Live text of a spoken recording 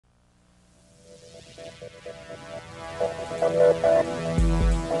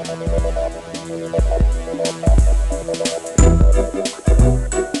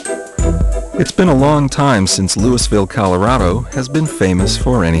It's been a long time since Louisville, Colorado has been famous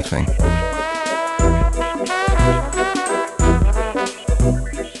for anything.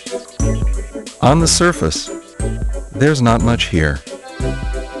 On the surface, there's not much here,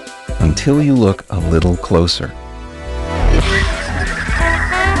 until you look a little closer.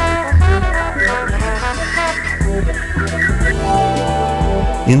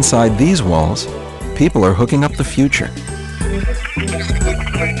 Inside these walls, people are hooking up the future.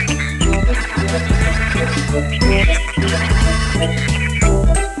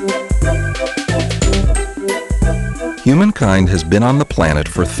 Humankind has been on the planet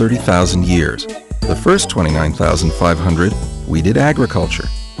for 30,000 years. The first 29,500, we did agriculture.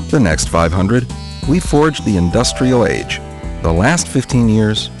 The next 500, we forged the industrial age. The last 15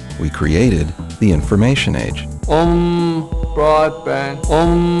 years, we created the information age. Broadband,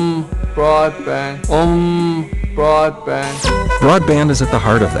 broadband, broadband. Broadband is at the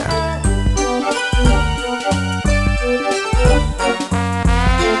heart of that.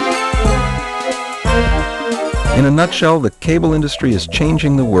 In a nutshell, the cable industry is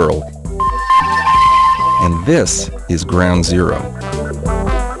changing the world. And this is ground zero.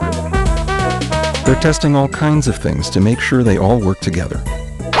 They're testing all kinds of things to make sure they all work together.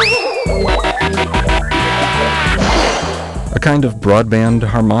 A kind of broadband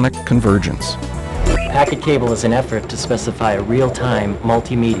harmonic convergence. Packet cable is an effort to specify a real-time,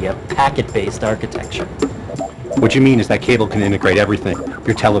 multimedia, packet-based architecture. What you mean is that cable can integrate everything,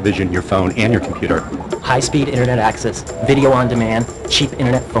 your television, your phone, and your computer. High-speed internet access, video on demand, cheap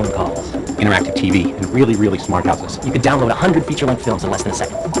internet phone calls. Interactive TV, and really, really smart houses. You could download 100 feature-length films in less than a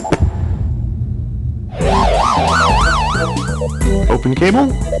second. Open cable?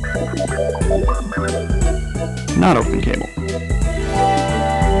 Not open cable.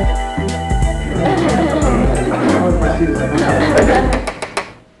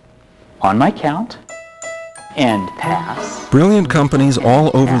 On my count, and pass. Brilliant companies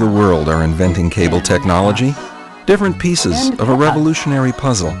all over the world are inventing cable technology, different pieces of a revolutionary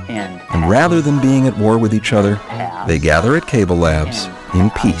puzzle. And rather than being at war with each other, they gather at Cable Labs in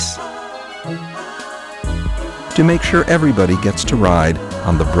peace to make sure everybody gets to ride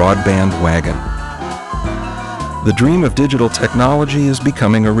on the broadband wagon. The dream of digital technology is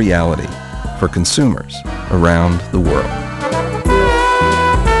becoming a reality for consumers around the world.